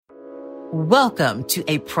Welcome to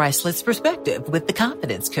A Priceless Perspective with the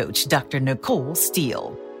confidence coach, Dr. Nicole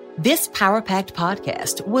Steele. This power-packed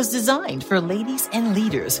podcast was designed for ladies and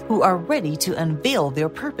leaders who are ready to unveil their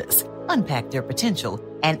purpose, unpack their potential,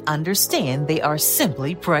 and understand they are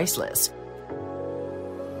simply priceless.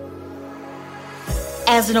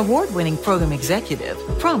 As an award-winning program executive,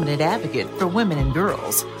 prominent advocate for women and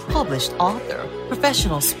girls, published author,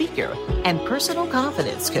 professional speaker, and personal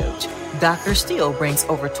confidence coach, Dr. Steele brings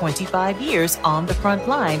over 25 years on the front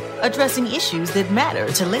line addressing issues that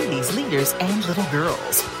matter to ladies, leaders, and little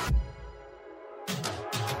girls.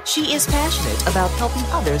 She is passionate about helping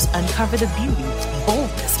others uncover the beauty,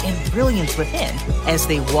 boldness, and brilliance within as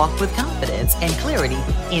they walk with confidence and clarity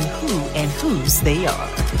in who and whose they are.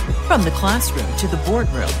 From the classroom to the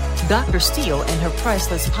boardroom, Dr. Steele and her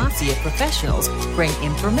priceless posse of professionals bring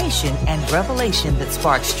information and revelation that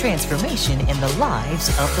sparks transformation in the lives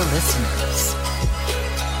of the listeners.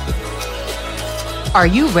 Are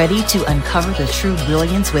you ready to uncover the true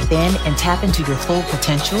brilliance within and tap into your full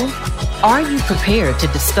potential? Are you prepared to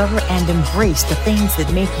discover and embrace the things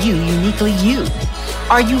that make you uniquely you?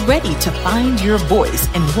 Are you ready to find your voice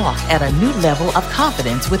and walk at a new level of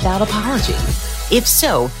confidence without apology? If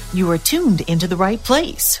so, you are tuned into the right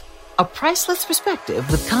place. A Priceless Perspective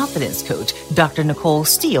with confidence coach Dr. Nicole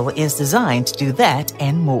Steele is designed to do that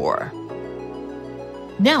and more.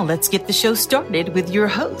 Now let's get the show started with your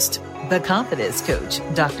host, the confidence coach,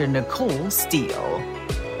 Dr. Nicole Steele.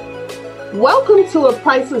 Welcome to A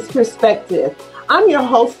Priceless Perspective. I'm your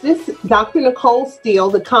hostess, Dr. Nicole Steele,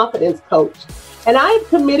 the confidence coach, and I have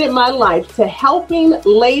committed my life to helping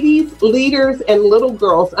ladies, leaders, and little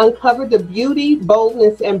girls uncover the beauty,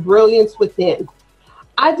 boldness, and brilliance within.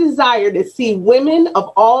 I desire to see women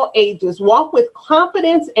of all ages walk with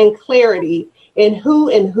confidence and clarity in who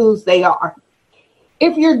and whose they are.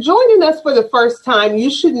 If you're joining us for the first time, you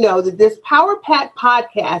should know that this Power Pack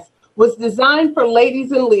podcast was designed for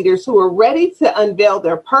ladies and leaders who are ready to unveil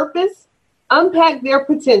their purpose, unpack their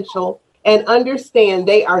potential, and understand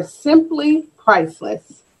they are simply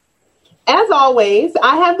priceless. As always,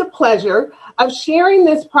 I have the pleasure of sharing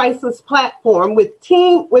this priceless platform with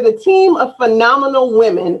a team of phenomenal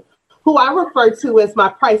women who I refer to as my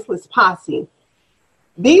priceless posse.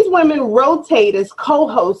 These women rotate as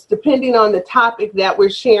co-hosts depending on the topic that we're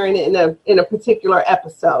sharing in a particular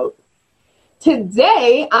episode.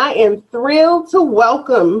 Today, I am thrilled to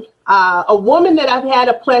welcome a woman that I've had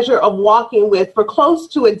a pleasure of walking with for close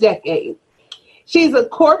to a decade. She's a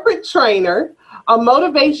corporate trainer, a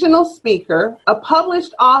motivational speaker, a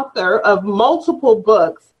published author of multiple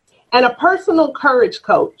books, and a personal courage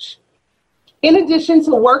coach. In addition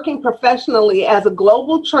to working professionally as a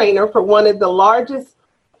global trainer for one of the largest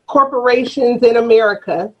corporations in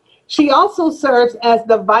America, she also serves as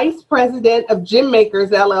the vice president of Gym Makers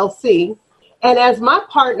LLC and as my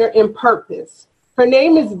partner in purpose. Her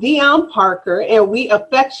name is DeYonne Parker, and we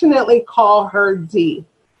affectionately call her D.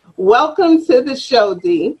 Welcome to the show,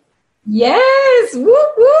 D. Yes, woo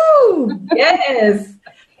woo. Yes,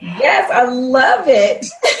 yes, I love it.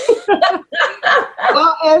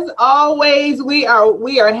 Well, as always, we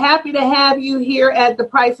are happy to have you here at the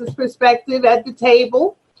Priceless Perspective at the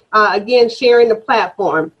table. Again, sharing the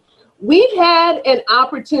platform. We've had an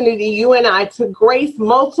opportunity, you and I, to grace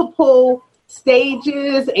multiple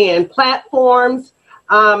stages and platforms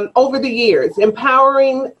over the years,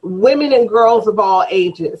 empowering women and girls of all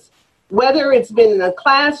ages. Whether it's been in a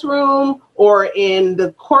classroom or in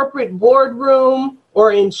the corporate boardroom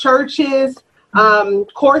or in churches,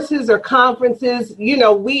 courses or conferences, you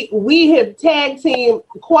know, we have tag teamed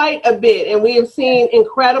quite a bit, and we have seen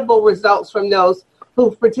incredible results from those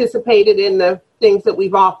who've participated in the things that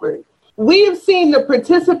we've offered. We have seen the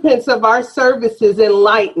participants of our services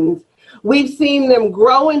enlightened. We've seen them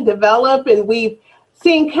grow and develop, and we've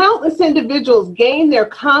seen countless individuals gain their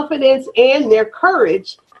confidence and their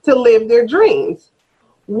courage to live their dreams.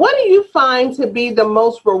 What do you find to be the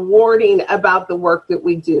most rewarding about the work that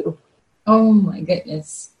we do? Oh my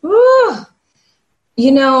goodness. Ooh.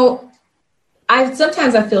 You know,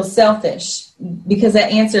 sometimes I feel selfish because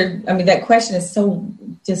that question is so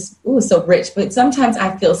rich, but sometimes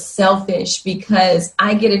I feel selfish because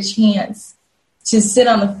I get a chance to sit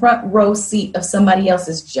on the front row seat of somebody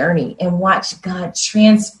else's journey and watch God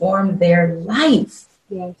transform their life.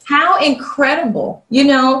 Yes. How incredible,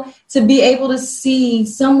 to be able to see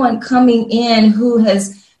someone coming in who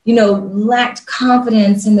has, lacked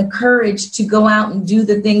confidence and the courage to go out and do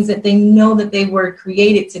the things that they know that they were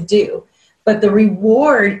created to do. But the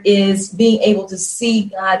reward is being able to see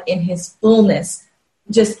God in his fullness,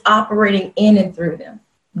 just operating in and through them.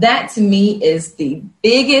 That to me is the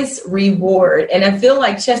biggest reward. And I feel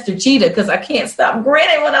like Chester Cheetah because I can't stop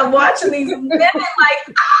grinning when I'm watching these women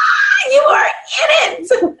like, you are in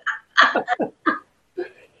it.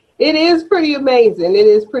 It is pretty amazing. It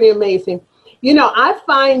is pretty amazing. I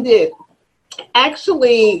find it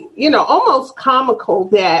actually, almost comical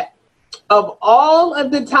that of all of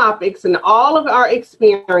the topics and all of our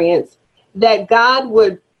experience, that God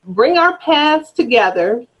would bring our paths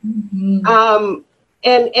together,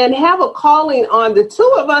 and have a calling on the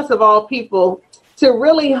two of us, of all people, to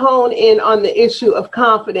really hone in on the issue of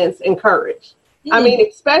confidence and courage. I mean,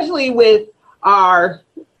 especially with our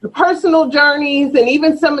personal journeys and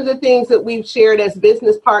even some of the things that we've shared as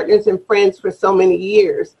business partners and friends for so many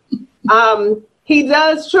years. He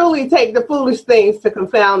does truly take the foolish things to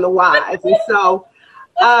confound the wise. And so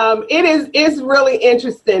it's really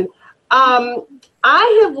interesting.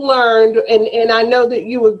 I have learned, and I know that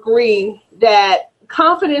you agree, that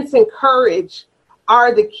confidence and courage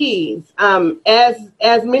are the keys.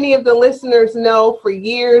 As many of the listeners know, for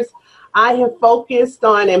years, I have focused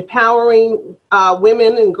on empowering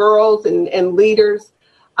women and girls and leaders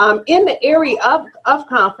in the area of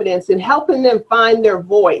confidence and helping them find their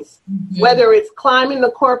voice, whether it's climbing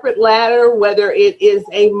the corporate ladder, whether it is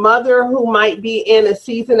a mother who might be in a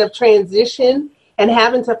season of transition and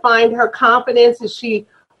having to find her confidence as she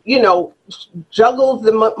juggles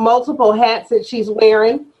the multiple hats that she's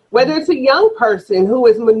wearing, whether it's a young person who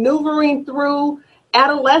is maneuvering through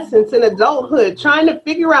adolescence and adulthood, trying to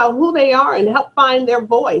figure out who they are and help find their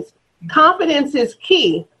voice. Confidence is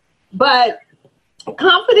key, but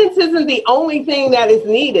confidence isn't the only thing that is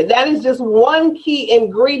needed. That is just one key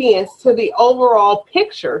ingredient to the overall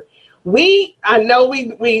picture. I know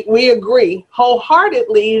we agree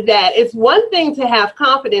wholeheartedly that it's one thing to have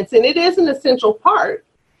confidence, and it is an essential part.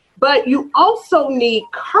 But you also need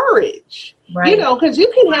courage, right? Because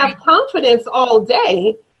you can have confidence all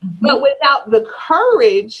day, but without the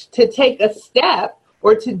courage to take a step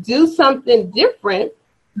or to do something different,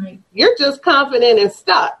 you're just confident and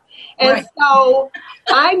stuck. And so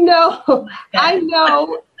I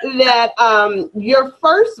know that your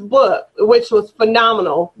first book, which was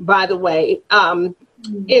phenomenal, by the way,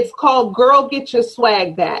 it's called Girl, Get Your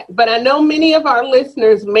Swag Back. But I know many of our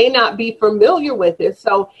listeners may not be familiar with it.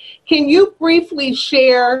 So can you briefly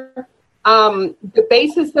share the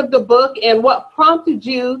basis of the book and what prompted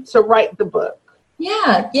you to write the book?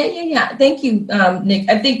 Yeah. Thank you, Nick.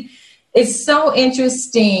 I think it's so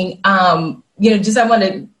interesting. I want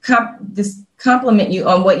to compliment you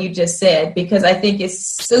on what you just said, because I think it's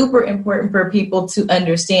super important for people to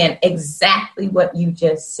understand exactly what you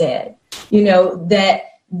just said. That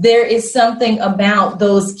there is something about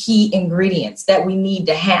those key ingredients that we need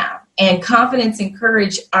to have. And confidence and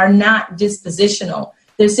courage are not dispositional,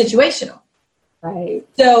 they're situational. Right.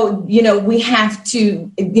 So, we have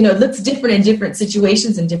to, it looks different in different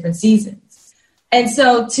situations and different seasons. And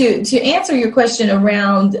so to answer your question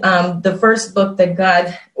around the first book that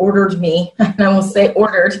God ordered me, and I will say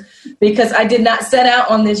ordered, because I did not set out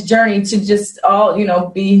on this journey to just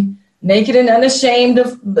be naked and unashamed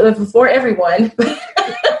before everyone.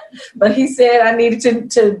 But he said I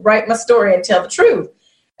needed to write my story and tell the truth.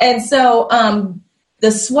 And so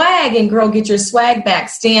the swag in Girl, Get Your Swag Back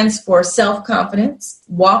stands for self-confidence,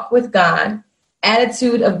 walk with God,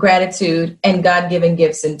 attitude of gratitude, and God-given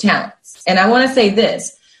gifts and talents. And I want to say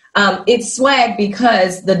this. It's swag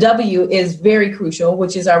because the W is very crucial,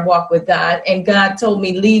 which is our walk with God. And God told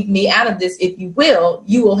me, leave me out of this. If you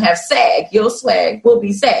will have sag. Your swag will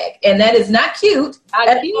be sag. And that is not cute.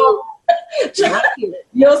 Not cute.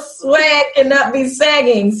 Your swag cannot be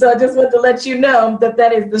sagging. So I just want to let you know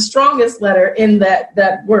that is the strongest letter in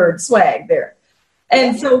that word swag there.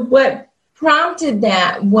 And so what prompted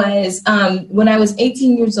that was when I was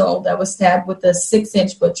 18 years old, I was stabbed with a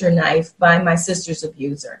 6-inch butcher knife by my sister's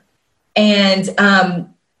abuser. And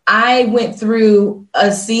I went through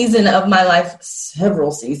a season of my life,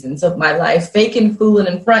 several seasons of my life, faking, fooling,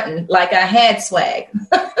 and fronting like I had swag.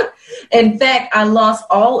 In fact, I lost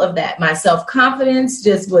all of that. My self-confidence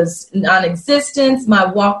just was non-existent. My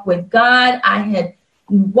walk with God, I had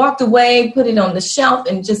walked away, put it on the shelf,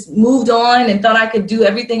 and just moved on and thought I could do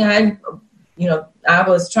everything. I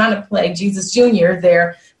was trying to play Jesus Jr.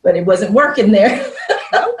 there, but it wasn't working there.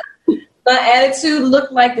 My attitude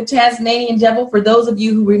looked like the Tasmanian devil. For those of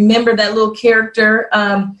you who remember that little character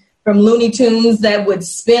from Looney Tunes that would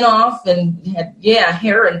spin off and had,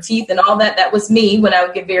 hair and teeth and all that. That was me when I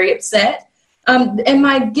would get very upset. And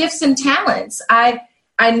my gifts and talents, I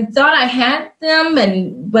thought I had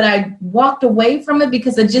them, but I walked away from it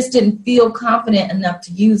because I just didn't feel confident enough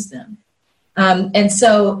to use them. And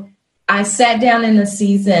so I sat down in a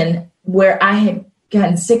season where I had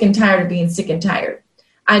gotten sick and tired of being sick and tired.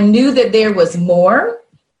 I knew that there was more,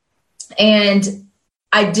 and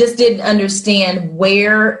I just didn't understand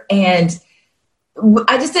where, and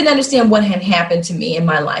I just didn't understand what had happened to me in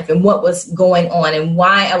my life and what was going on and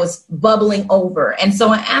why I was bubbling over. And so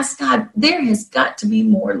I asked God, there has got to be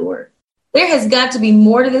more, Lord. There has got to be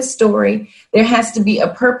more to this story. There has to be a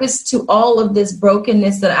purpose to all of this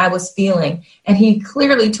brokenness that I was feeling. And he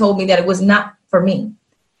clearly told me that it was not for me.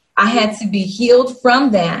 I had to be healed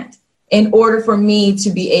from that in order for me to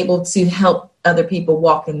be able to help other people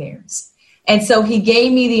walk in theirs. And so he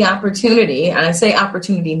gave me the opportunity, and I say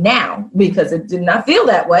opportunity now because it did not feel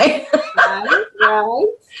that way, right.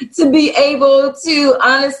 To be able to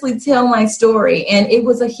honestly tell my story. And it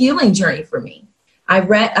was a healing journey for me.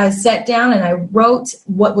 I sat down and I wrote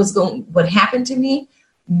what happened to me,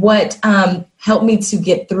 what helped me to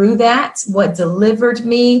get through that, what delivered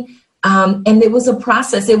me. And it was a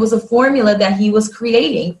process. It was a formula that he was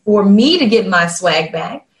creating for me to get my swag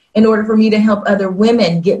back in order for me to help other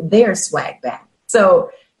women get their swag back.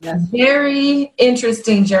 So very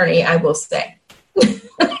interesting journey, I will say.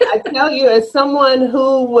 I tell you, as someone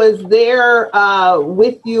who was there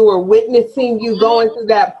with you or witnessing you going through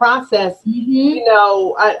that process, you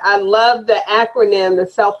know, I love the acronym, the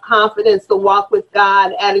self-confidence, the walk with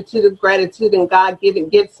God, attitude of gratitude, and God-given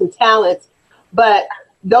gifts and talents. But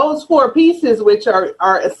those 4 pieces, which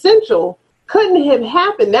are essential, couldn't have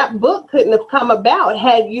happened. That book couldn't have come about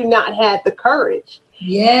had you not had the courage.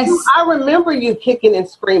 Yes. I remember you kicking and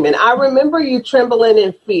screaming. I remember you trembling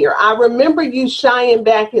in fear. I remember you shying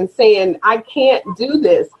back and saying, I can't do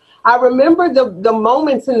this. I remember the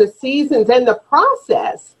moments and the seasons and the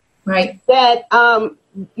process that,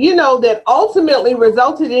 you know, that ultimately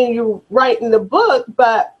resulted in you writing the book.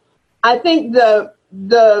 But I think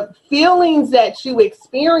the feelings that you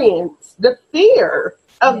experienced, the fear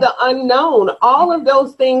of the unknown, all of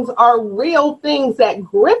those things are real things that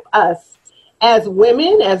grip us as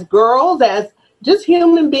women, as girls, as just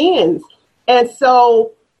human beings. And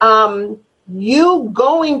so you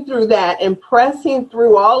going through that and pressing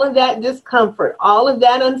through all of that discomfort, all of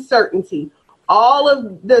that uncertainty, all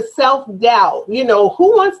of the self-doubt, you know,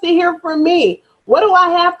 who wants to hear from me? What do I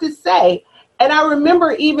have to say? And I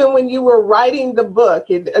remember even when you were writing the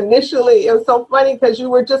book, initially it was so funny because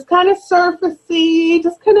you were just kind of surfacey,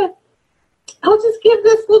 just kind of, I'll just give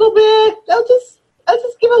this little bit. I'll just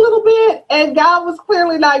give a little bit. And God was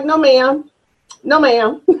clearly like, no, ma'am. No,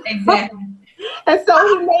 ma'am. Exactly. And so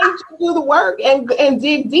he made you do the work and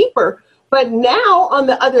dig deeper. But now on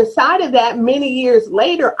the other side of that, many years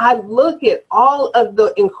later, I look at all of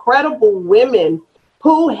the incredible women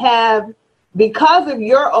who have, because of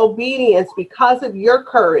your obedience, because of your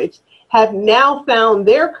courage, have now found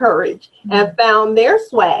their courage and found their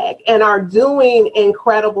swag and are doing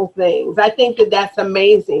incredible things. I think that that's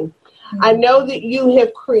amazing. I know that you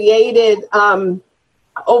have created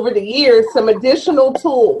over the years some additional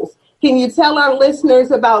tools. Can you tell our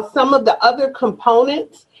listeners about some of the other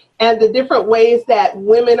components and the different ways that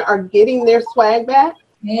women are getting their swag back?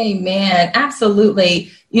 Amen.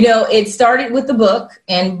 Absolutely. You know, it started with the book,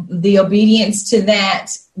 and the obedience to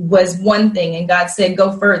that was one thing. And God said,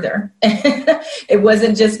 go further. It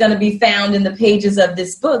wasn't just going to be found in the pages of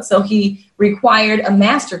this book. So he required a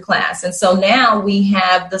masterclass. And so now we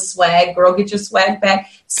have the Swag, Girl Get Your Swag Back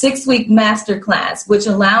 6-week masterclass, which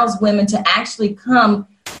allows women to actually come.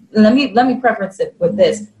 Let me preference it with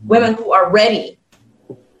this. Women who are ready,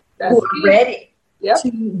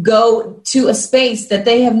 to go to a space that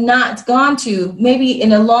they have not gone to maybe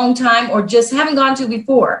in a long time or just haven't gone to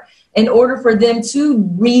before, in order for them to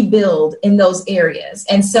rebuild in those areas.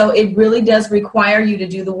 And so it really does require you to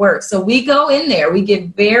do the work. So we go in there, we get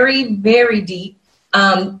very, very deep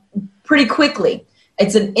pretty quickly.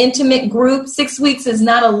 It's an intimate group. 6 weeks is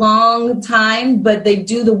not a long time, but they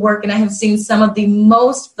do the work. And I have seen some of the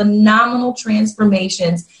most phenomenal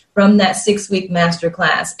transformations from that 6-week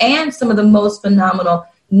masterclass, and some of the most phenomenal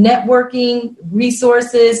networking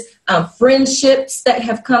resources, friendships that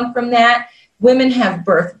have come from that. Women have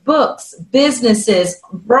birthed books, businesses,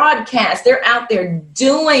 broadcasts. They're out there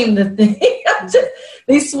doing the thing.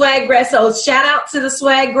 These swag grads. So shout out to the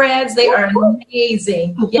swag grads. They are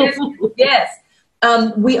amazing. Yes, yes.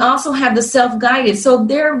 We also have the self-guided. So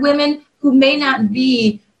there are women who may not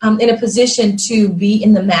be in a position to be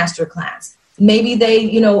in the masterclass. Maybe they,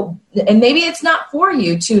 you know, and maybe it's not for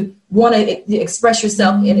you to want to express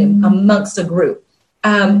yourself amongst a group.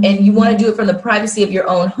 And you want to do it from the privacy of your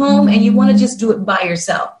own home, and you want to just do it by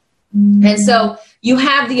yourself. And so you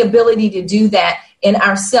have the ability to do that in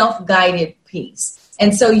our self-guided piece.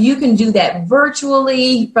 And so you can do that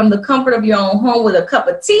virtually from the comfort of your own home with a cup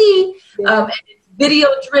of tea. And it's video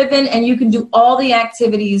driven, and you can do all the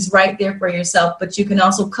activities right there for yourself. But you can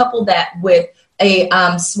also couple that with a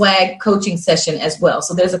swag coaching session as well.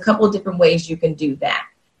 So there's a couple of different ways you can do that.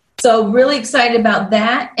 So really excited about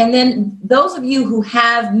that. And then those of you who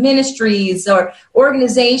have ministries or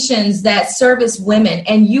organizations that service women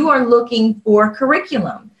and you are looking for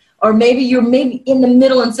curriculum, or maybe you're in the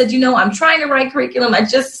middle and said, I'm trying to write curriculum. I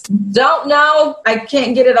just don't know. I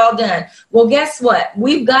can't get it all done. Well, guess what?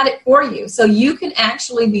 We've got it for you. So you can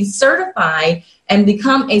actually be certified and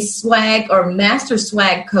become a swag or master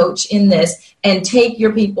swag coach in this and take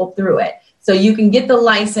your people through it. So you can get the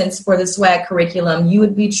license for the swag curriculum. You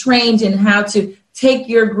would be trained in how to take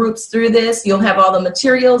your groups through this. You'll have all the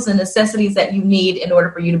materials and necessities that you need in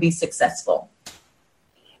order for you to be successful.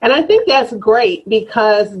 And I think that's great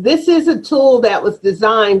because this is a tool that was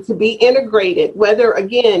designed to be integrated, whether,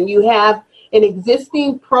 again, you have an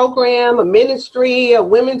existing program, a ministry, a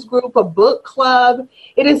women's group, a book club.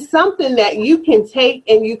 It is something that you can take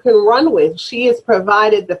and you can run with. She has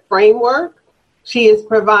provided the framework. She has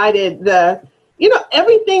provided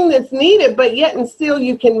everything that's needed, but yet and still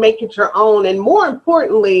you can make it your own. And more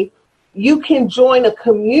importantly, you can join a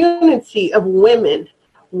community of women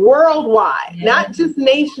worldwide, not just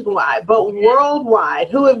nationwide, but worldwide,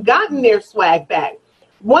 who have gotten their swag back.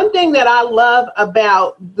 One thing that I love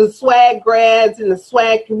about the swag grads and the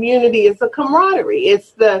swag community is the camaraderie.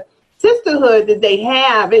 It's the sisterhood that they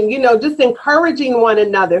have and, just encouraging one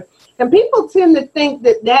another. And people tend to think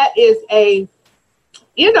that is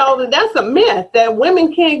that's a myth, that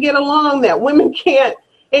women can't get along, that women can't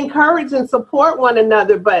encourage and support one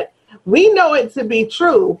another. But we know it to be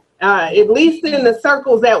true, at least in the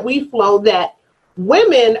circles that we flow, that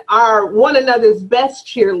women are one another's best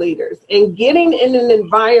cheerleaders. And getting in an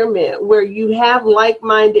environment where you have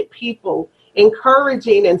like-minded people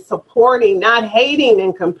encouraging and supporting, not hating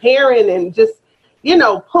and comparing and just,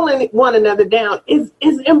 pulling one another down is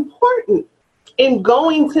important in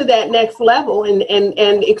going to that next level and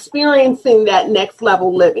experiencing that next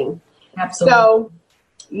level living. Absolutely. So,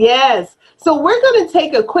 yes. So we're going to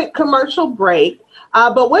take a quick commercial break.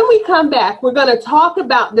 But when we come back, we're going to talk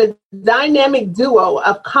about the dynamic duo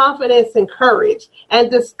of confidence and courage and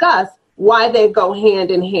discuss why they go hand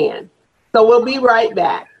in hand. So we'll be right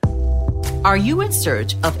back. Are you in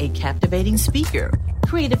search of a captivating speaker,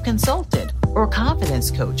 creative consultant, or confidence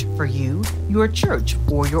coach for you, your church,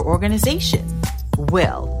 or your organization?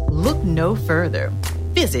 Well, look no further.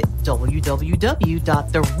 Visit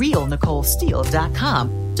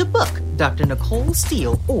www.therealnicolesteele.com to book Dr. Nicole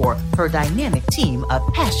Steele or her dynamic team of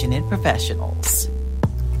passionate professionals.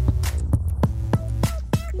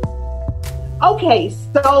 Okay,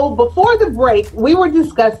 so before the break, we were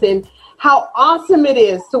discussing how awesome it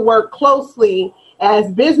is to work closely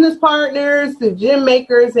as business partners, the gym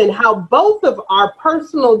makers, and how both of our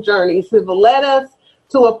personal journeys have led us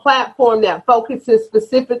to a platform that focuses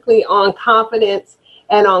specifically on confidence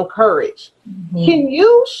and on courage. Mm-hmm. Can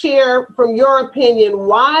you share from your opinion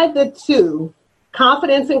why the two,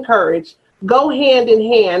 confidence and courage, go hand in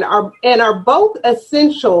hand and are both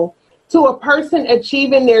essential to a person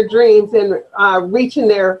achieving their dreams and reaching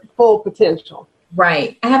their full potential?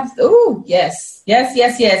 Right. Oh, yes.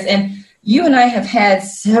 And you and I have had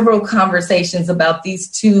several conversations about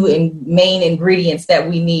these two main ingredients that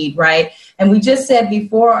we need, right? And we just said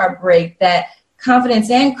before our break that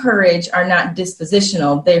confidence and courage are not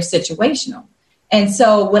dispositional, they're situational. And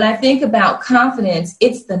so when I think about confidence,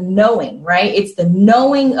 it's the knowing, right? It's the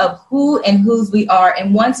knowing of who and whose we are.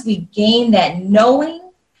 And once we gain that knowing,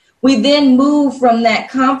 we then move from that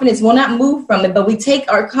confidence. Well, not move from it, but we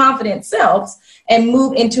take our confident selves and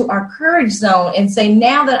move into our courage zone and say,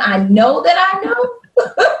 now that I know,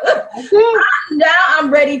 now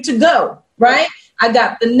I'm ready to go, right? I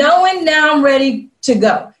got the knowing, now I'm ready to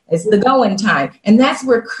go. It's the going time. And that's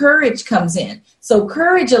where courage comes in. So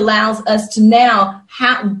courage allows us to now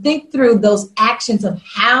think through those actions of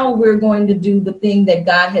how we're going to do the thing that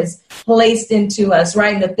God has placed into us,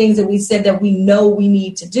 right? And the things that we said that we know we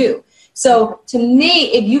need to do. So to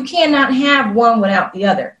me, if you cannot have one without the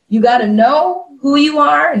other, you got to know who you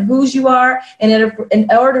are and whose you are in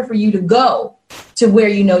order for you to go to where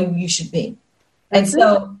you know you should be. And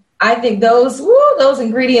so I think those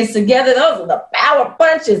ingredients together, those are the power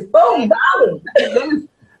punches. Boom, boom.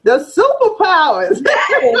 The superpowers.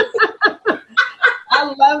 I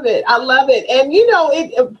love it. And,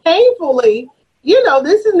 it painfully,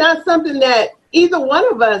 this is not something that either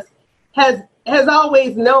one of us has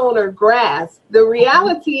always known or grasped. The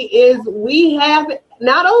reality is we have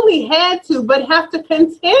not only had to, but have to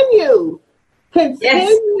continue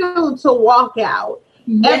Continue to walk out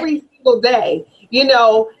every single day. You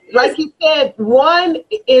know, like you said, one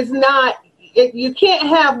is not, you can't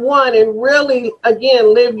have one and really,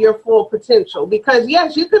 again, live your full potential. Because,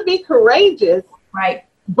 yes, you could be courageous. Right.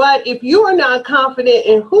 But if you are not confident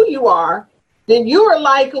in who you are, then you are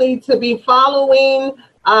likely to be following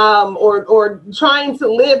or trying to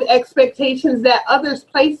live expectations that others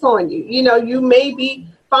place on you. You know, you maybe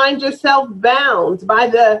find yourself bound by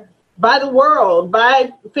the world,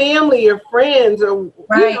 by family or friends, or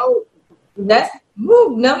right. You know,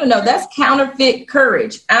 No. That's counterfeit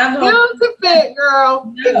courage. Counterfeit,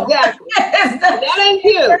 girl. No. Exactly. That ain't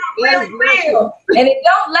you. Real. And it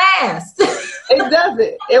don't last. It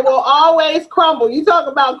doesn't. It will always crumble. You talk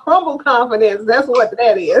about crumble confidence. That's what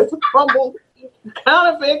that is. Crumble.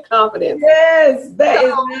 Counterfeit confidence. Yes, that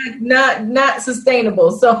is not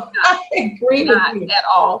sustainable. So I agree with you at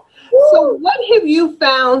all. So what have you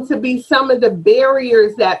found to be some of the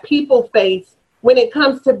barriers that people face when it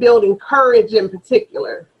comes to building courage in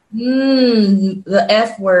particular? The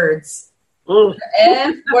F words. The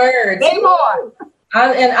F words. Name on.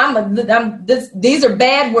 These are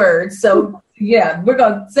bad words. So yeah, we're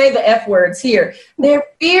going to say the F words here. They're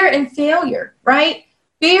fear and failure, right?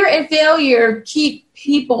 Fear and failure keep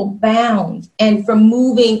people bound and from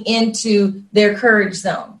moving into their courage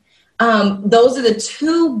zone. Those are the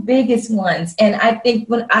two biggest ones. And I think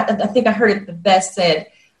I heard it the best said,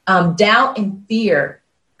 doubt and fear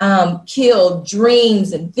kill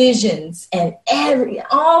dreams and visions and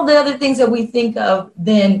all the other things that we think of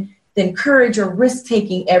than courage or risk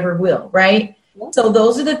taking ever will, right? So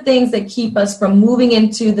those are the things that keep us from moving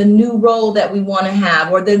into the new role that we want to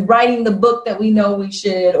have, or writing the book that we know we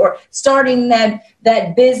should, or starting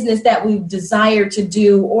that business that we desire to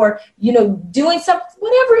do, or, you know, doing something,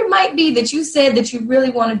 whatever it might be that you said that you really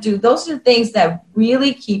want to do. Those are the things that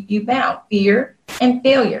really keep you bound, fear and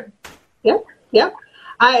failure. Yep.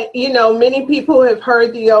 Many people have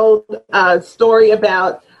heard the old story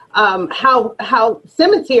about how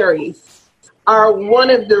cemeteries are one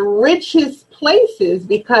of the richest places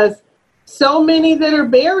because so many that are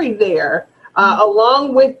buried there,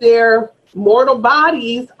 along with their mortal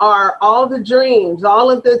bodies, are all the dreams,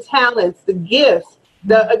 all of the talents, the gifts,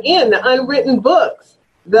 the unwritten books,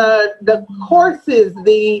 the courses,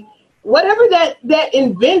 the whatever that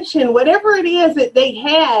invention, whatever it is that they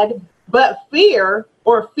had, but fear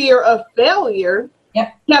or fear of failure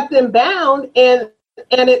kept them bound, and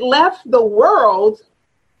it left the world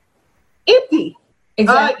empty.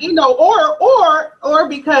 Exactly. Or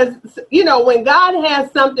because, when God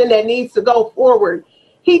has something that needs to go forward,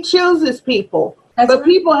 he chooses people. But right.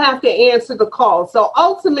 People have to answer the call. So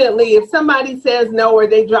ultimately, if somebody says no or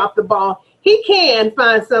they drop the ball, he can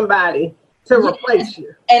find somebody to replace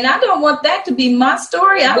you. And I don't want that to be my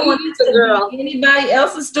story. I don't want it to be anybody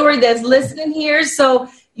else's story that's listening here. So,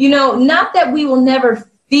 not that we will never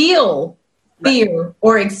feel fear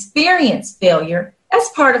or experience failure. That's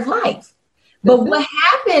part of life. But what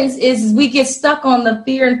happens is we get stuck on the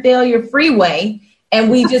fear and failure freeway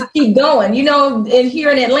and we just keep going. And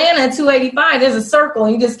here in Atlanta, 285, there's a circle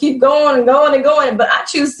and you just keep going and going and going. But I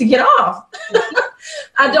choose to get off.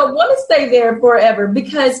 I don't want to stay there forever,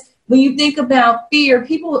 because when you think about fear,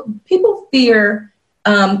 people fear,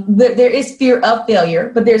 there is fear of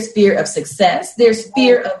failure, but there's fear of success. There's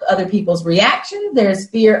fear of other people's reaction. There's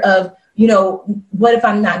fear of, what if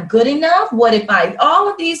I'm not good enough? What if all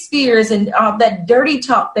of these fears and all that dirty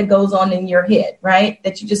talk that goes on in your head, right?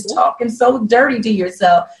 That you just talking so dirty to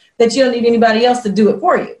yourself that you don't need anybody else to do it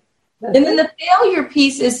for you. And then the failure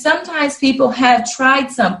piece is sometimes people have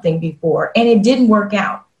tried something before and it didn't work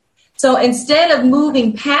out. So instead of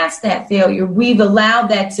moving past that failure, we've allowed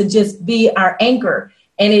that to just be our anchor.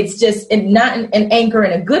 And it's just not an anchor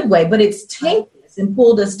in a good way, but it's tanked us and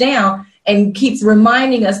pulled us down and keeps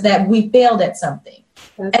reminding us that we failed at something.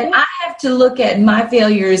 And I have to look at my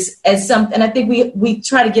failures as something, and I think we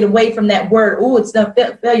try to get away from that word. Oh, it's not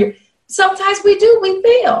failure. Sometimes we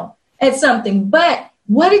fail at something, but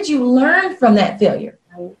what did you learn from that failure?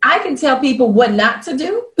 I can tell people what not to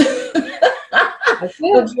do.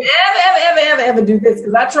 Don't you ever do this,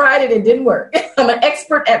 because I tried it, it didn't work. I'm an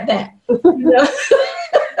expert at that.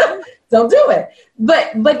 Don't do it.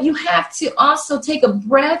 But you have to also take a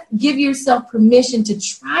breath, give yourself permission to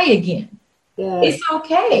try again. Yes. It's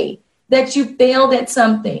okay that you failed at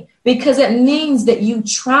something, because it means that you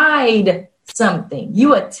tried something.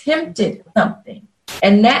 You attempted something,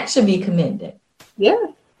 and that should be commended. Yeah.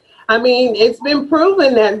 I mean, it's been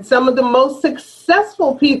proven that some of the most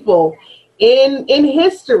successful people in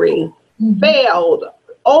history failed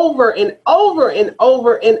over and over and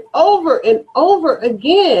over and over and over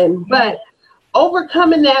again. But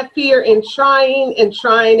overcoming that fear and trying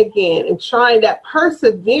again and trying, that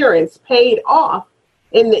perseverance paid off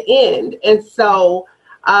in the end. And so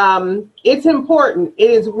it's important.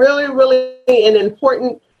 It is really, really an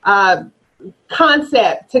important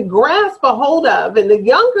concept to grasp a hold of. And the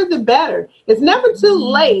younger, the better. It's never too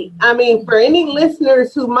late. I mean, for any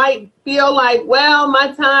listeners who might feel like, well,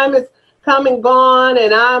 my time is come and gone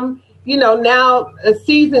and I'm, now a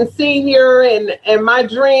seasoned senior and my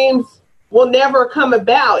dreams will never come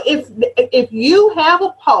about. If you have a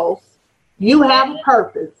pulse, you have a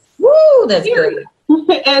purpose. Woo, that's great.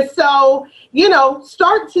 And so,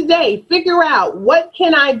 start today. Figure out, what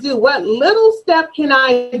can I do? What little step can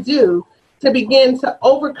I do to begin to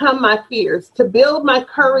overcome my fears, to build my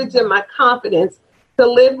courage and my confidence to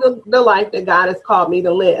live the life that God has called me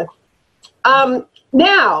to live?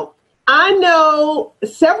 Now, I know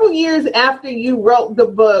several years after you wrote the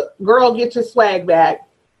book, Girl, Get Your Swag Back,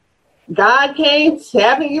 God came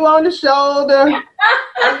tapping you on the shoulder,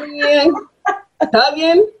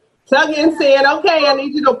 tugging, saying, okay, I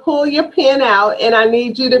need you to pull your pen out and I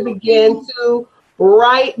need you to begin to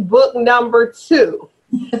write book number 2.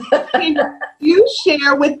 Can you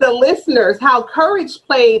share with the listeners how courage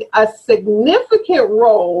played a significant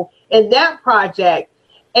role in that project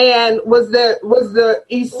and was the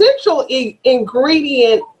essential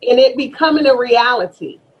ingredient in it becoming a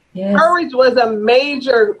reality? Yes. Courage was a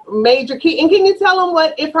major key. And can you tell them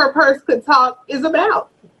what If Her Purse Could Talk is about?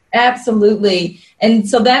 Absolutely. And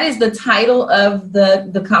so that is the title of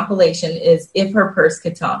the compilation, is If Her Purse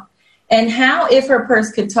Could Talk. And how If Her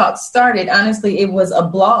Purse Could Talk started, honestly, it was a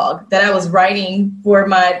blog that I was writing for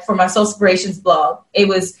my Soulspirations blog. It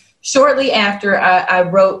was shortly after I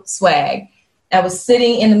wrote Swag. I was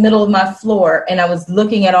sitting in the middle of my floor and I was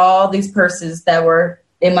looking at all these purses that were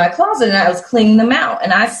in my closet and I was cleaning them out.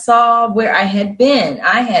 And I saw where I had been.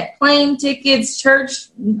 I had plane tickets, church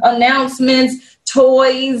announcements,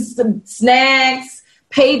 toys, snacks,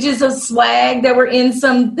 pages of swag that were in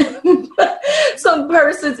some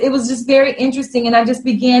purses. It was just very interesting. And I just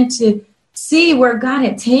began to see where God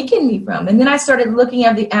had taken me from. And then I started looking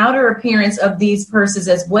at the outer appearance of these purses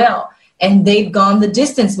as well. And they've gone the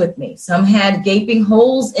distance with me. Some had gaping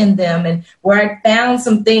holes in them, and where I found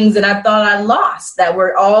some things that I thought I lost that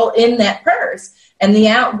were all in that purse. And the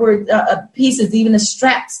outward pieces, even the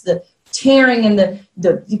straps, the tearing and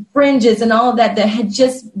the fringes and all of that had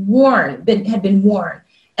just had been worn.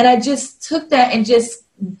 And I just took that and just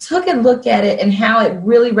took a look at it and how it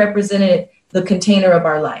really represented the container of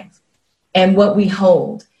our life and what we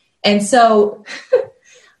hold. And so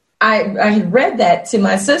I had read that to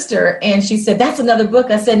my sister and she said, that's another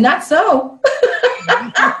book. I said, not so.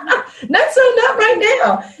 Not right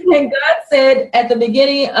now. And God said at the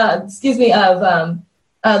beginning, of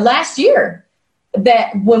last year,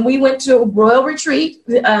 that when we went to a royal retreat,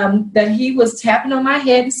 that he was tapping on my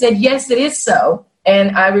head and said, yes, it is so.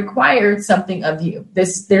 And I required something of you.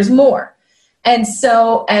 There's more. And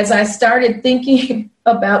so as I started thinking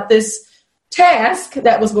about this task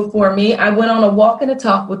that was before me, I went on a walk and a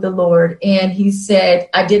talk with the Lord, and he said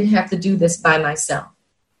I didn't have to do this by myself.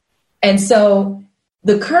 And so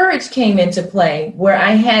the courage came into play where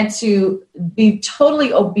I had to be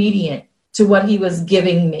totally obedient to what he was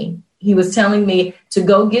giving me. He was telling me to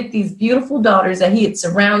go get these beautiful daughters that he had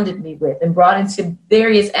surrounded me with and brought into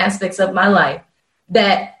various aspects of my life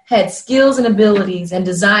that had skills and abilities and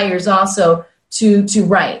desires also to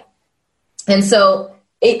write. And so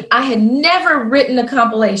I had never written a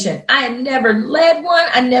compilation. I had never led one.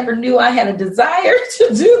 I never knew I had a desire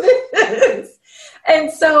to do this.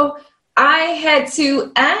 And so I had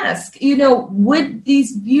to ask, would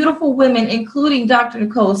these beautiful women, including Dr.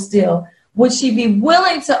 Nicole Steele, would she be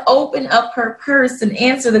willing to open up her purse and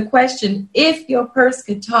answer the question, if your purse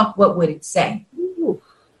could talk, what would it say? Ooh.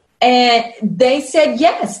 And they said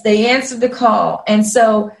yes. They answered the call. And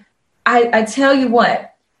so I tell you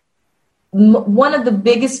what, one of the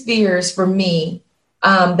biggest fears for me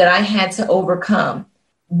that I had to overcome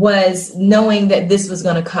was knowing that this was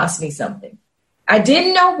going to cost me something. I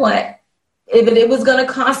didn't know what, but it was going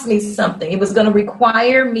to cost me something. It was going to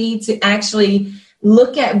require me to actually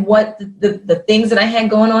look at what the things that I had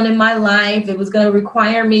going on in my life. It was going to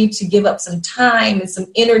require me to give up some time and some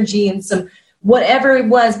energy and some whatever it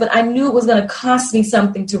was. But I knew it was going to cost me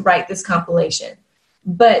something to write this compilation.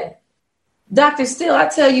 But Dr. Steele, I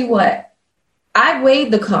tell you what, I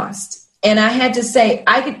weighed the cost and I had to say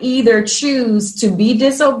I could either choose to be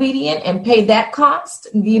disobedient and pay that cost,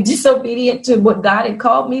 be disobedient to what God had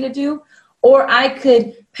called me to do, or I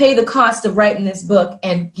could pay the cost of writing this book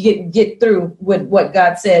and get through with what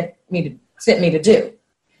God sent me to do.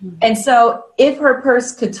 Mm-hmm. And so If Her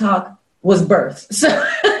Purse Could Talk was birthed. So,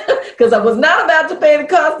 because I was not about to pay the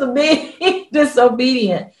cost of being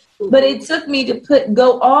disobedient. But it took me to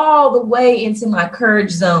go all the way into my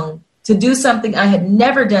courage zone to do something I had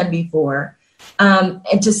never done before,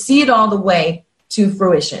 and to see it all the way to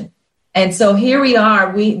fruition. And so here we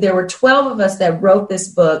are. There were 12 of us that wrote this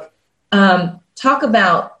book. Talk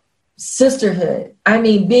about sisterhood. I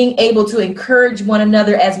mean, being able to encourage one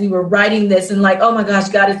another as we were writing this, and like, oh my gosh,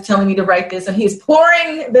 God is telling me to write this, and he's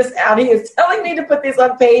pouring this out. He is telling me to put this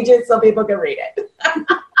on pages so people can read it.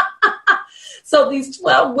 So these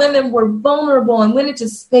 12 women were vulnerable and went into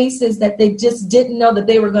spaces that they just didn't know that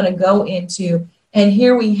they were going to go into. And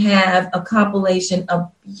here we have a compilation of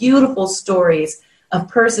beautiful stories of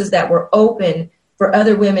purses that were open for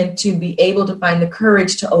other women to be able to find the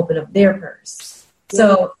courage to open up their purse.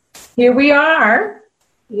 So here we are.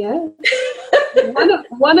 Yeah.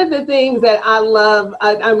 One of the things that I love,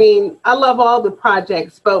 I mean, I love all the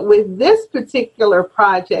projects, but with this particular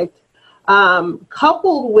project,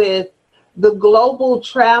 coupled with the global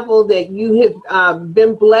travel that you have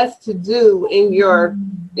been blessed to do in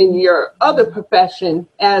your other profession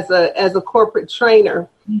as a corporate trainer.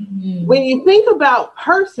 Mm-hmm. When you think about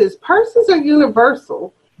purses are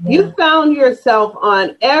universal. Yeah. You found yourself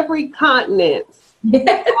on every continent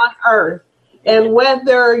on earth. And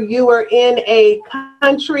whether you are in a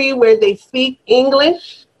country where they speak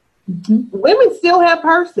English, mm-hmm. women still have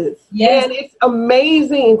purses. Yes. And it's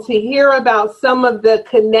amazing to hear about some of the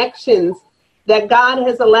connections that God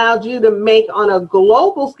has allowed you to make on a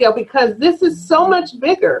global scale, because this is so much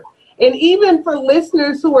bigger. And even for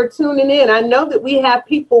listeners who are tuning in, I know that we have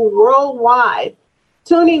people worldwide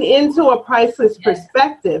tuning into a priceless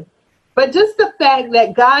perspective. But just the fact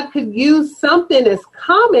that God could use something as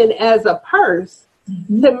common as a purse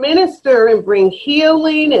mm-hmm. to minister and bring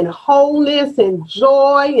healing and wholeness and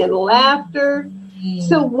joy and laughter mm-hmm.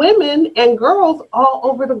 to women and girls all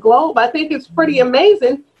over the globe, I think it's pretty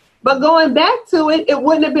amazing. But going back to it, it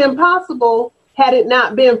wouldn't have been possible had it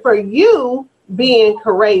not been for you being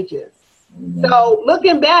courageous. Mm-hmm. So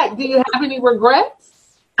looking back, do you have any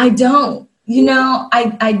regrets? I don't. You know,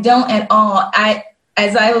 I don't at all.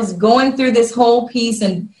 As I was going through this whole piece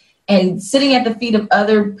and sitting at the feet of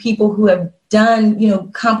other people who have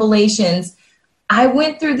done, compilations, I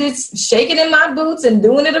went through this shaking in my boots and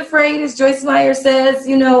doing it afraid, as Joyce Meyer says,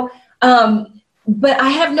 but I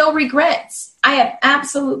have no regrets. I have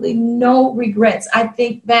absolutely no regrets. I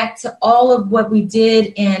think back to all of what we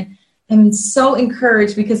did and I'm so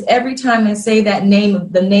encouraged, because every time I say the name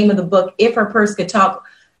of the book, If Her Purse Could Talk,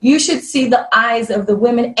 you should see the eyes of the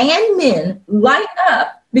women and men light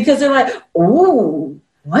up, because they're like, ooh,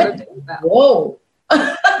 what? Whoa.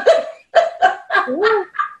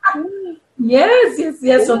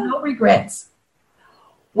 Yes. So no regrets.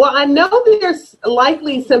 Well, I know there's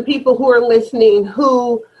likely some people who are listening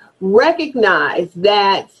who recognize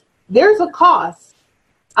that there's a cost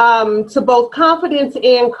to both confidence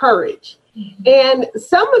and courage. Mm-hmm. And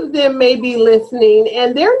some of them may be listening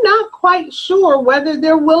and they're not quite sure whether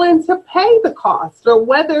they're willing to pay the cost or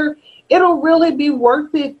whether it'll really be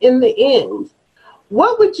worth it in the end.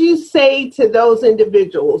 What would you say to those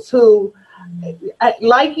individuals who,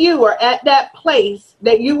 like you, are at that place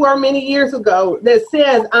that you were many years ago that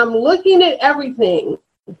says, I'm looking at everything.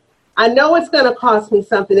 I know it's going to cost me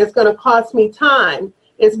something. It's going to cost me time.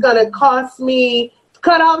 It's going to cost me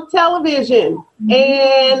cut off television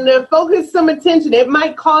and focus some attention. It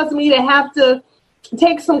might cause me to have to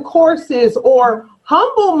take some courses or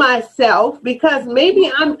humble myself because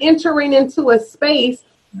maybe I'm entering into a space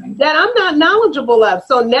that I'm not knowledgeable of.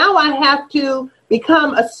 So now I have to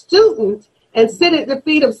become a student and sit at the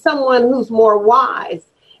feet of someone who's more wise.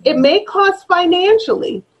 It may cost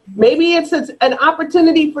financially. Maybe it's an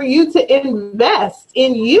opportunity for you to invest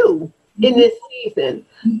in you in this season.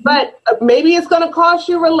 But maybe it's going to cost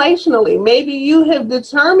you relationally. Maybe you have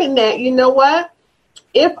determined that, you know what,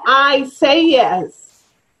 if I say yes,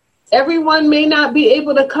 everyone may not be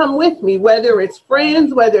able to come with me, whether it's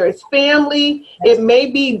friends, whether it's family. It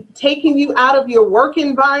may be taking you out of your work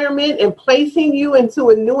environment and placing you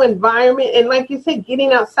into a new environment. And like you said,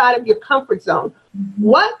 getting outside of your comfort zone. Mm-hmm.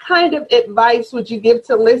 What kind of advice would you give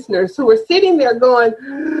to listeners who are sitting there going,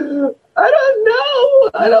 I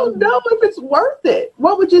don't know if it's worth it?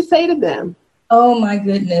 What would you say to them? Oh, my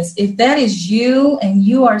goodness. If that is you and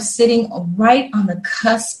you are sitting right on the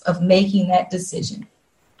cusp of making that decision,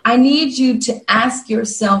 I need you to ask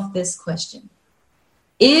yourself this question.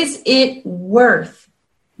 Is it worth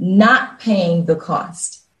not paying the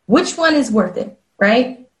cost? Which one is worth it,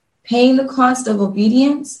 right? Paying the cost of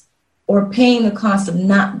obedience or paying the cost of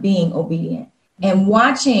not being obedient? And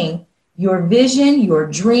watching your vision, your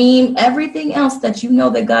dream, everything else that you know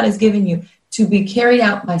that God has given you to be carried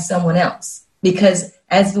out by someone else. Because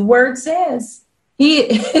as the word says,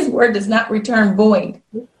 his word does not return void.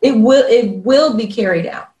 It will be carried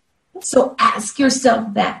out. So ask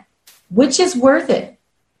yourself that, which is worth it?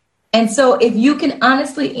 And so if you can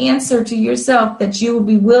honestly answer to yourself that you will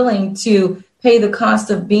be willing to pay the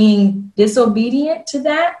cost of being disobedient to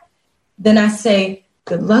that, then I say,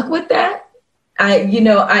 good luck with that.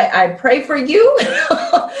 I pray for you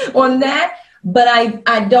on that, but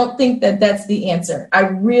I don't think that that's the answer. I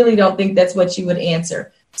really don't think that's what you would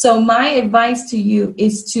answer. So my advice to you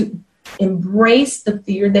is to embrace the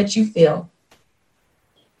fear that you feel.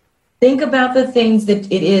 Think about the things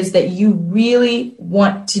that it is that you really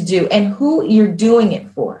want to do and who you're doing it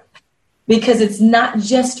for, because it's not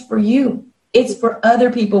just for you. It's for other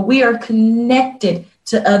people. We are connected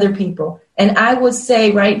to other people. And I would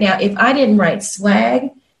say right now, if I didn't write swag,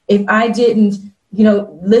 if I didn't,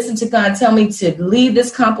 listen to God tell me to lead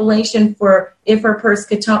this compilation for If Her Purse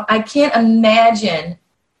Could Talk, I can't imagine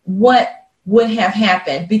what would have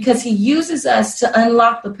happened, because he uses us to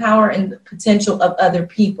unlock the power and the potential of other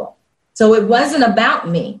people. So it wasn't about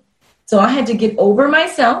me. So I had to get over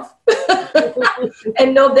myself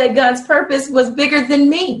and know that God's purpose was bigger than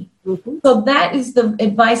me. Mm-hmm. So that is the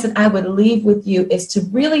advice that I would leave with you, is to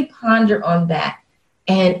really ponder on that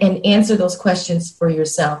and answer those questions for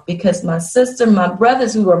yourself. Because my sister, my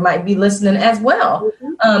brothers who might be listening as well,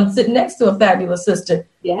 sitting next to a fabulous sister,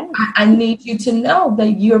 I need you to know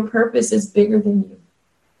that your purpose is bigger than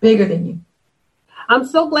you. I'm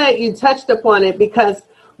so glad you touched upon it, because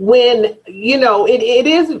when, it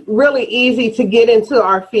is really easy to get into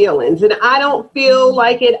our feelings, and I don't feel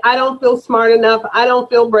like it. I don't feel smart enough. I don't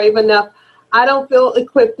feel brave enough. I don't feel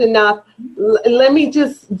equipped enough. Let me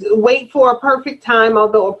just wait for a perfect time,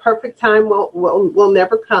 although a perfect time will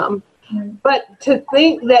never come. But to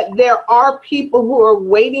think that there are people who are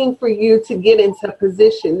waiting for you to get into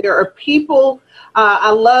position. There are people, I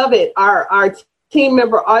love it. Our team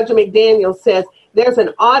member, Audrey McDaniel, says, there's an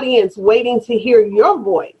audience waiting to hear your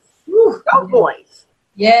voice. Your voice.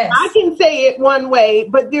 Yes. I can say it one way,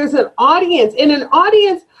 but there's an audience. And an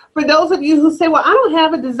audience, for those of you who say, well, I don't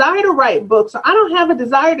have a desire to write books, or I don't have a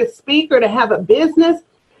desire to speak or to have a business.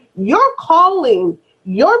 Your calling,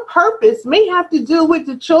 your purpose may have to do with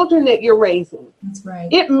the children that you're raising. That's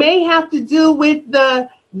right. It may have to do with the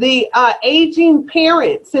aging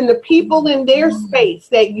parents and the people in their space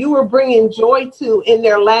that you are bringing joy to in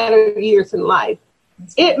their latter years in life.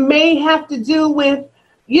 It may have to do with,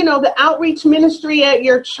 the outreach ministry at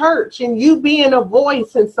your church and you being a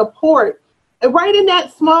voice and support. And right in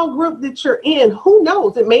that small group that you're in, who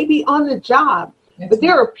knows, it may be on the job. But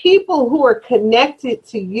there are people who are connected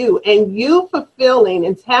to you, and you fulfilling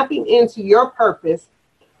and tapping into your purpose,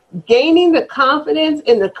 gaining the confidence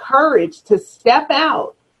and the courage to step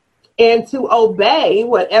out and to obey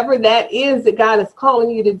whatever that is that God is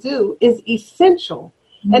calling you to do is essential.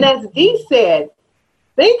 Mm-hmm. And as Dee said,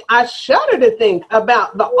 I shudder to think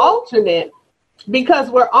about the alternate,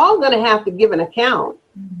 because we're all going to have to give an account.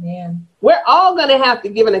 Man. We're all going to have to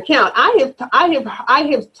give an account. I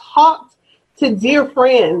have talked to dear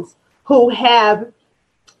friends who have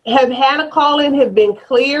had a calling, have been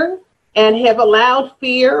clear, and have allowed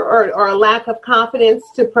fear or a lack of confidence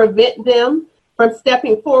to prevent them from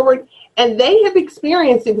stepping forward. And they have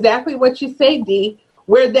experienced exactly what you say, Dee,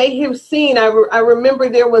 where they have seen. I remember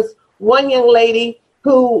there was one young lady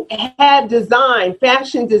who had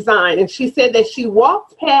fashion design, and she said that she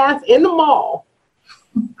walked past in the mall,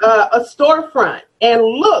 a storefront, and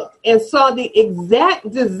looked and saw the exact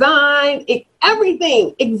design,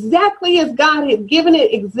 everything exactly as God had given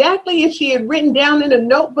it, exactly as she had written down in a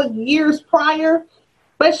notebook years prior,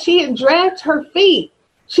 but she had dragged her feet.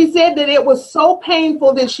 She said that it was so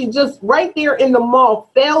painful that she just right there in the mall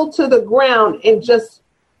fell to the ground and just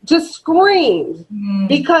screamed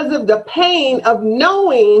because of the pain of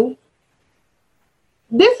knowing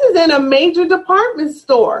this is in a major department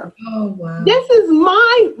store. Oh, wow. This is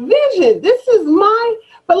my vision.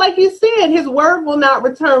 But like you said, his word will not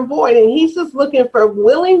return void. And he's just looking for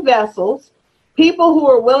willing vessels, people who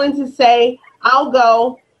are willing to say, I'll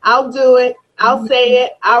go, I'll do it, I'll say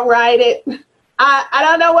it, I'll write it. I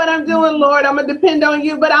don't know what I'm doing, Lord. I'm going to depend on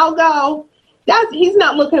you, but I'll go. He's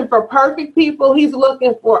not looking for perfect people. He's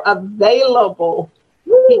looking for available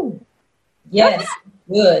people. Yes.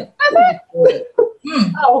 Good. Good.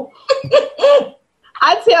 So,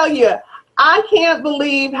 I tell you, I can't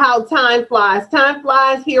believe how time flies. Time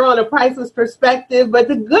flies here on A Priceless Perspective. But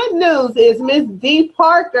the good news is Miss DeYonne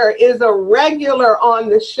Parker is a regular on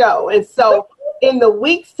the show. And so in the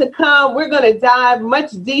weeks to come, we're going to dive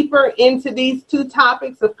much deeper into these two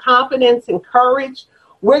topics of confidence and courage.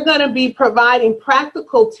 We're going to be providing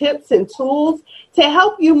practical tips and tools to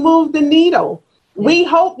help you move the needle. We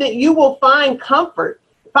hope that you will find comfort,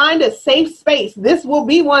 find a safe space. This will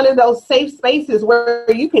be one of those safe spaces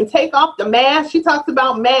where you can take off the mask. She talks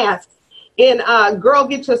about masks in Girl,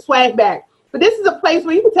 Get Your Swag Back. But this is a place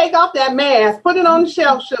where you can take off that mask, put it on the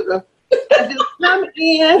shelf, sugar, and just come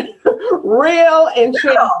in real and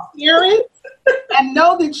transparent and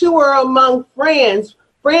know that you are among friends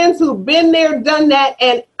who've been there, done that,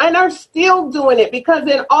 and are still doing it, because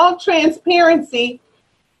in all transparency,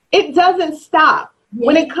 it doesn't stop. Yeah.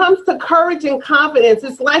 When it comes to courage and confidence,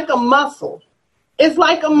 it's like a muscle. It's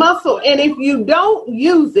like a muscle. And if you don't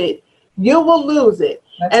use it, you will lose it.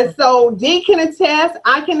 And so Dee can attest,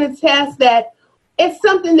 I can attest that it's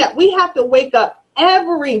something that we have to wake up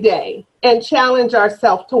every day and challenge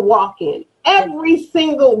ourselves to walk in every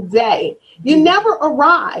single day. You never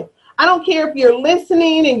arrive. I don't care if you're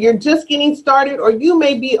listening and you're just getting started, or you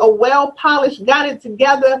may be a well-polished, got it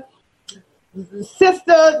together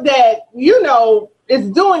sister that,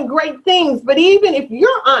 is doing great things. But even if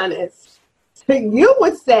you're honest, you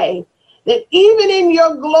would say that even in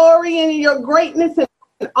your glory and your greatness and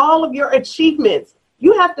all of your achievements,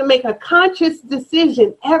 you have to make a conscious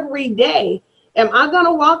decision every day. Am I going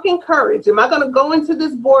to walk in courage? Am I going to go into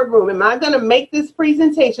this boardroom? Am I going to make this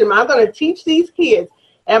presentation? Am I going to teach these kids?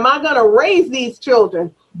 Am I going to raise these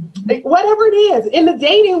children? Whatever it is, in the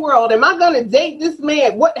dating world, am I going to date this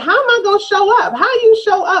man? How am I going to show up? How you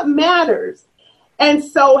show up matters. And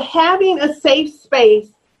so having a safe space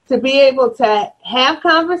to be able to have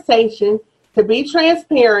conversation, to be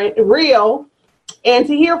transparent, real, and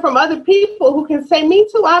to hear from other people who can say, me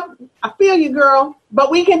too, I feel you, girl,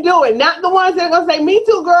 but we can do it. Not the ones that are going to say, me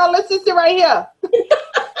too, girl, let's just sit right here.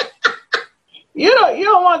 You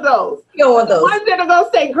don't want those. You don't want those. The ones that are going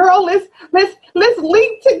to say, girl, let's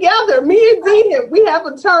leap together. Me and Dee, we have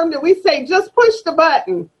a term that we say, just push the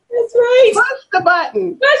button. That's right. Push the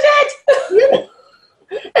button. Push it.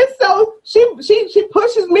 And so she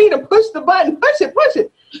pushes me to push the button. Push it.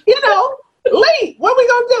 Leap. What we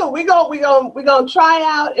gonna do? We're gonna try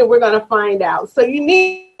out, and we're gonna find out. So you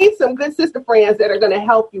need some good sister friends that are gonna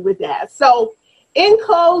help you with that. So in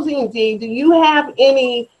closing, Dee, do you have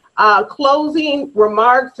any closing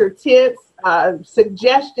remarks or tips,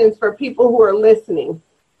 suggestions for people who are listening?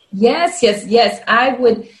 Yes. I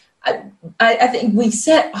would. I think we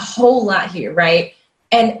said a whole lot here, right?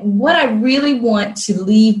 And what I really want to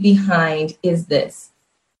leave behind is this.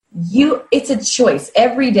 It's a choice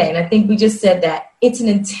every day. And I think we just said that it's an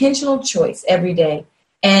intentional choice every day.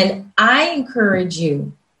 And I encourage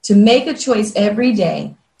you to make a choice every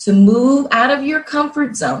day to move out of your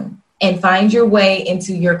comfort zone and find your way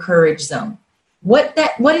into your courage zone. What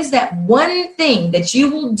is that one thing that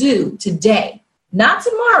you will do today, not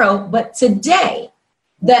tomorrow, but today,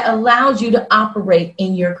 that allows you to operate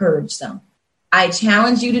in your courage zone? I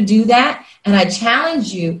challenge you to do that, and I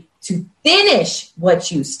challenge you to finish what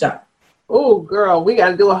you start. Oh, girl, we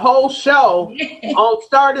got to do a whole show on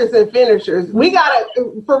starters and finishers. We got to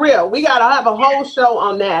have a whole show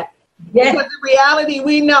on that. Yes. Because the reality,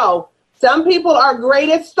 we know some people are great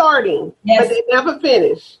at starting, but they never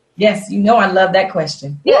finish. Yes, I love that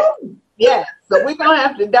question. Yes. So we're going to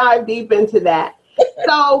have to dive deep into that.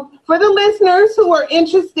 So for the listeners who are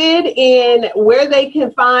interested in where they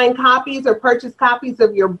can find copies or purchase copies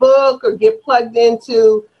of your book, or get plugged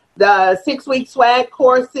into the 6-week swag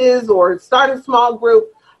courses or start a small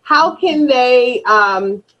group, how can they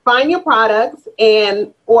find your products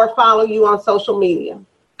or follow you on social media?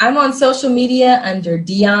 I'm on social media under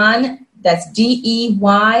DeYonne, that's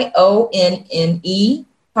DeYonne,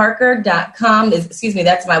 Parker.com that's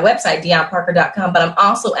my website, DeYonneParker.com, but I'm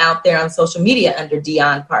also out there on social media under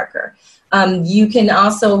DeYonne Parker. You can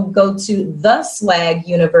also go to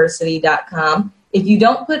theswaguniversity.com. If you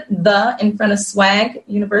don't put the in front of Swag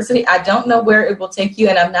University, I don't know where it will take you,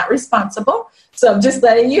 and I'm not responsible. So I'm just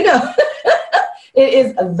letting you know. It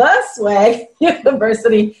is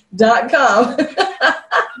theswaguniversity.com.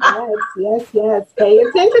 Yes. Pay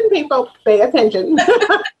attention, people. Pay attention.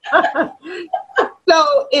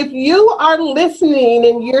 So if you are listening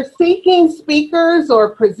and you're seeking speakers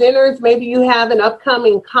or presenters, maybe you have an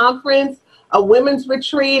upcoming conference, a women's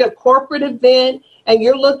retreat, a corporate event, and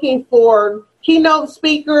you're looking for keynote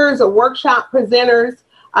speakers or workshop presenters,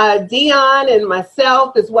 DeYonne and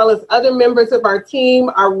myself, as well as other members of our team,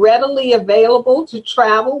 are readily available to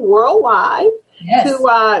travel worldwide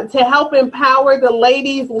to help empower the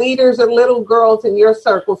ladies, leaders, or little girls in your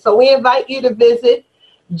circle. So we invite you to visit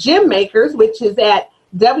Gym Makers, which is at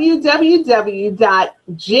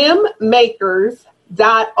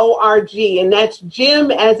www.gemmakers.org. And that's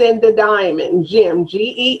Gem as in the diamond, Gem,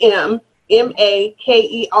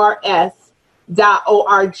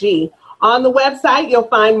 GEMMAKERS.org. On the website, you'll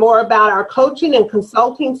find more about our coaching and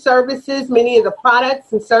consulting services, many of the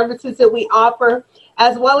products and services that we offer,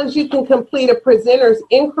 as well as you can complete a presenter's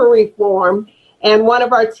inquiry form, and one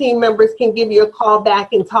of our team members can give you a call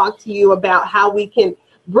back and talk to you about how we can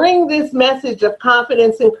bring this message of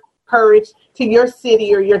confidence and courage to your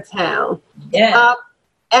city or your town. Yeah.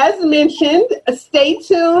 As mentioned, stay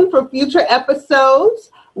tuned for future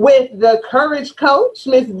episodes with the Courage Coach,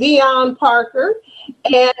 Miss DeYonne Parker,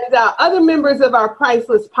 and other members of our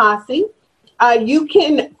Priceless Posse. You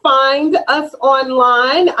can find us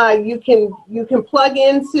online. You can plug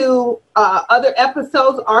into other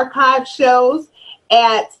episodes, archive shows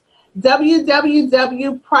at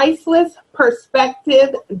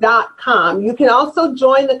www.pricelessperspective.com. You can also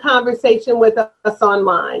join the conversation with us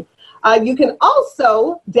online. You can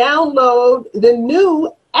also download the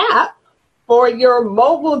new app for your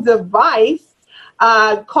mobile device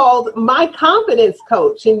called My Confidence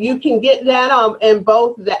Coach. And you can get that in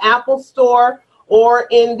both the Apple Store or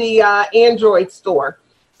in the Android store.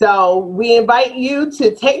 So we invite you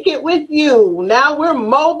to take it with you. Now we're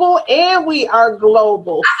mobile and we are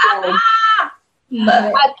global.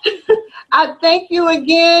 So I thank you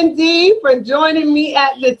again, Dee, for joining me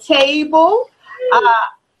at the table.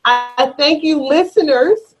 I thank you,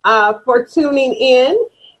 listeners, for tuning in.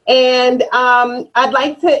 And I'd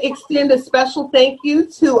like to extend a special thank you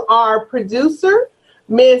to our producer,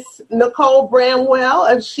 Miss Nicole Bramwell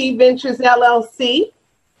of She Ventures LLC.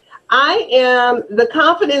 I am the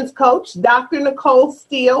confidence coach, Dr. Nicole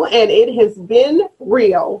Steele, and it has been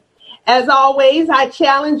real. As always, I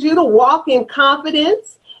challenge you to walk in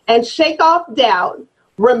confidence and shake off doubt,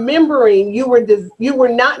 remembering you were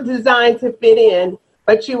not designed to fit in,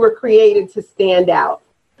 but you were created to stand out.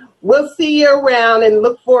 We'll see you around and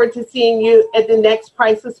look forward to seeing you at the next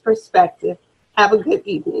Priceless Perspective. Have a good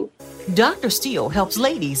evening. Dr. Steele helps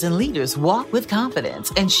ladies and leaders walk with confidence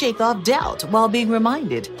and shake off doubt while being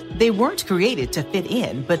reminded they weren't created to fit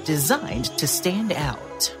in, but designed to stand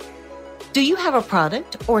out. Do you have a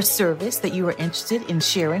product or service that you are interested in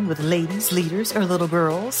sharing with ladies, leaders, or little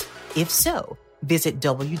girls? If so, visit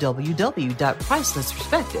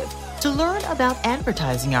www.pricelessperspective to learn about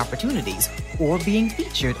advertising opportunities or being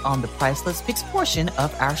featured on the Priceless Picks portion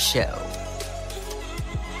of our show.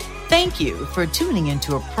 Thank you for tuning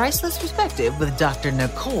into A Priceless Perspective with Dr.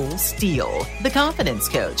 Nicole Steele, the Confidence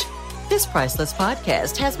Coach. This Priceless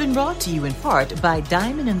podcast has been brought to you in part by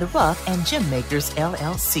Diamond in the Rough and Gem Makers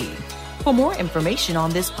LLC. For more information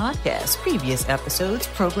on this podcast, previous episodes,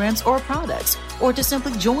 programs, or products, or to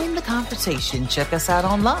simply join the conversation, check us out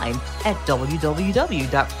online at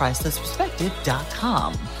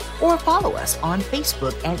www.pricelessperspective.com or follow us on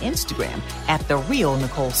Facebook and Instagram at The Real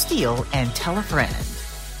Nicole Steele and tell a friend.